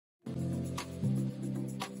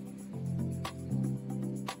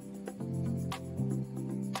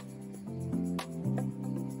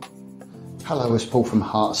Hello, it's Paul from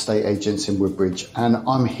Hart Estate Agents in Woodbridge, and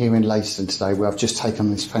I'm here in Leiston today where I've just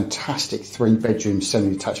taken this fantastic 3-bedroom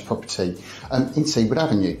semi-detached property in Seawood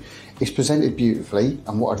Avenue. It's presented beautifully,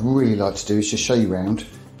 and what I'd really like to do is just show you around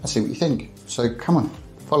and see what you think. So come on,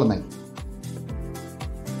 follow me.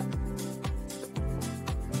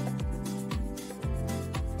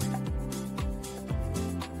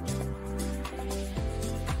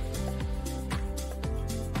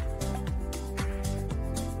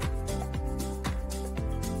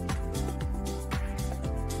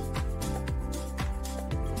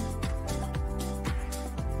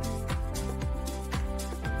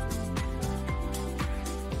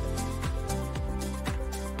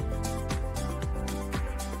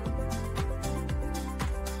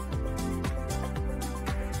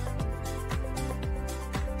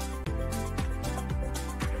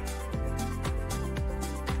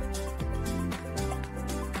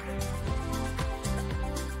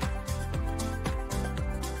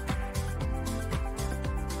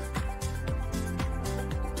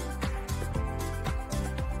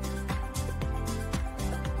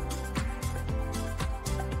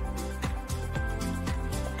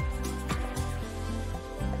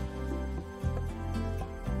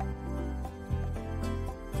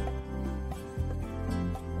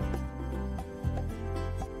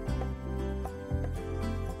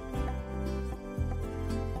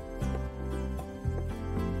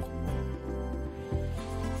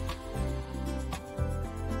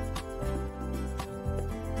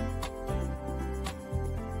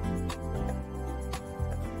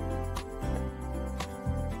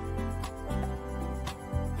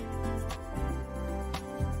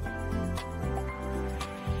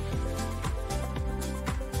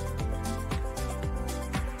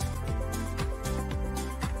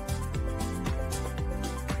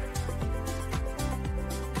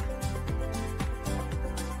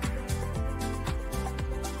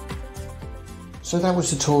 So that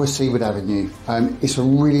was the tour of Seawood Avenue. It's a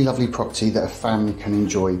really lovely property that a family can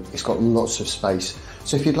enjoy. It's got lots of space.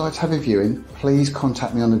 So if you'd like to have a viewing, please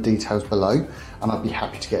contact me on the details below and I'd be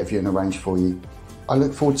happy to get a viewing arranged for you. I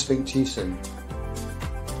look forward to speaking to you soon.